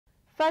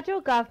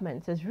federal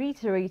government has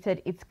reiterated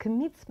its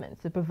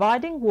commitment to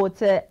providing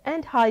water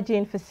and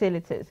hygiene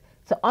facilities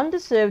to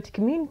underserved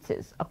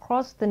communities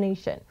across the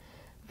nation.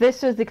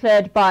 This was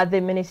declared by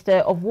the Minister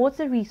of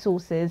Water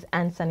Resources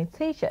and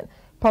Sanitation,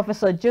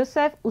 Professor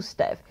Joseph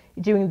Utsev,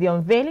 during the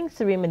unveiling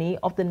ceremony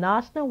of the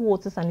National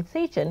Water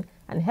Sanitation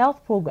and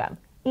Health Program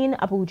in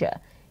Abuja.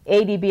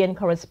 ADBN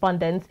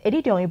correspondent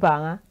Edidion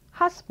Ibanga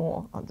has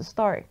more on the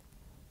story.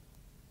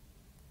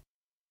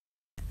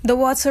 The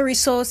Water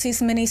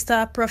Resources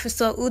Minister,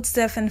 Professor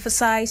Utsev,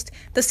 emphasized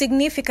the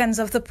significance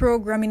of the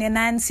program in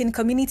enhancing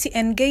community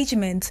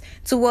engagement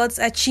towards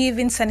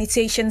achieving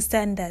sanitation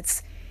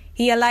standards.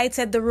 He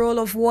highlighted the role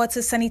of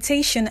water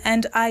sanitation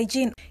and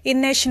hygiene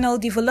in national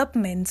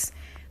development.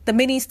 The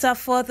minister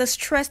further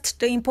stressed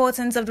the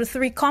importance of the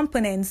three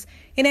components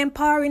in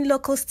empowering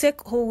local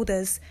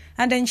stakeholders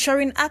and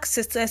ensuring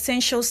access to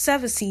essential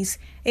services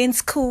in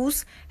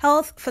schools,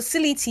 health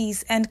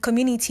facilities, and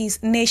communities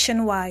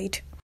nationwide.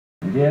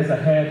 In the years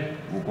ahead,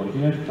 we will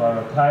continue to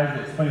prioritize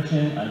the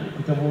expansion and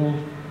equitable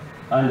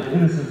and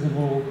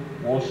irreversible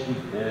wash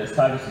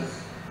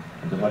services,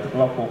 with a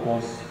particular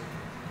focus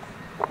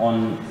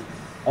on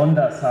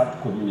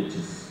underserved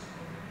communities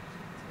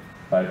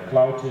by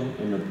clouding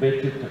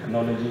innovative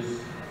technologies,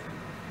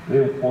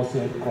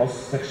 reinforcing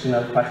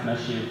cross-sectional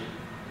partnership,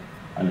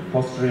 and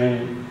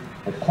fostering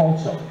a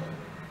culture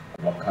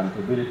of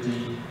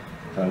accountability,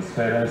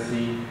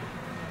 transparency.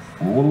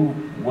 We will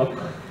work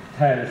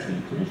tirelessly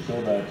to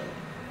ensure that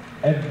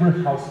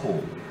every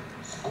household,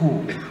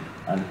 school,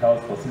 and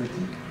health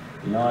facility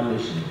in our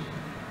nation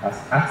has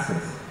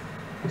access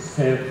to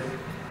safe,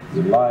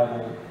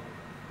 reliable,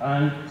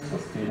 and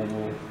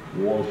sustainable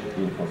wash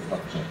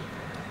infrastructure.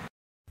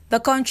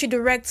 The country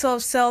director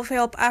of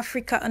Self-Help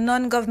Africa, a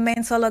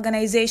non-governmental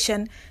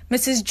organization,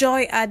 Mrs.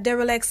 Joy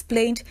Aderola,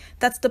 explained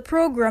that the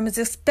program is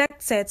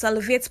expected to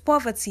alleviate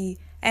poverty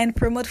and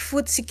promote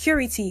food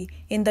security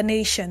in the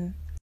nation.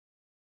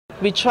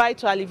 We try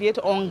to alleviate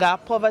hunger,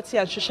 poverty,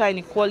 and social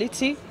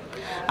inequality,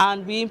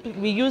 and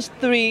we use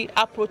three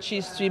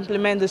approaches to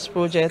implement this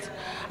project.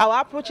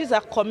 Our approaches are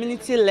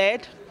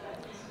community-led,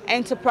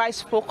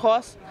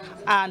 enterprise-focused,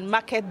 and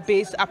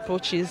market-based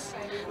approaches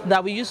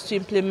that we use to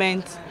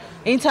implement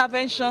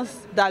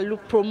interventions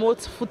that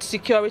promote food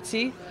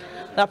security,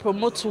 that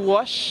promote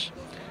wash,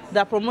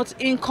 that promote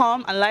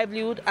income and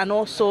livelihood, and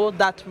also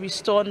that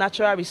restore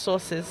natural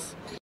resources.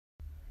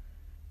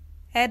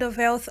 Head of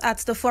Health at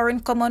the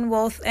Foreign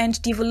Commonwealth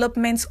and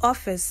Development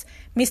Office,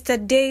 Mr.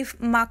 Dave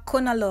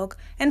McConalog,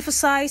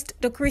 emphasized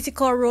the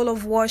critical role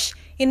of wash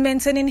in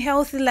maintaining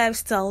healthy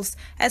lifestyles,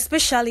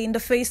 especially in the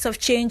face of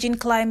changing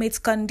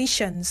climate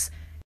conditions.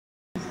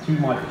 Two of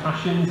my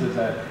passions as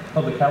a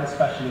public health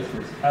specialist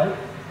is health,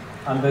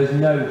 and there's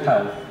no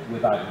health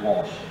without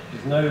wash.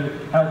 There's no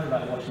health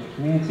without wash in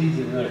communities,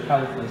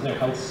 there's no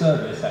health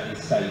service that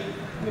is safe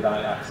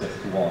without access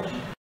to wash.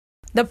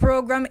 The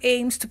program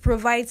aims to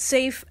provide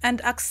safe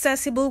and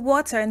accessible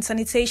water and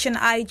sanitation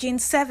hygiene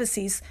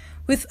services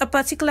with a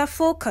particular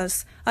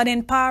focus on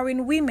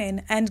empowering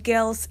women and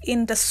girls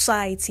in the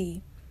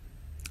society.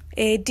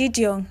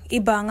 Edidion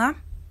Ibanga,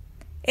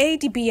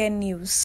 ADBN News.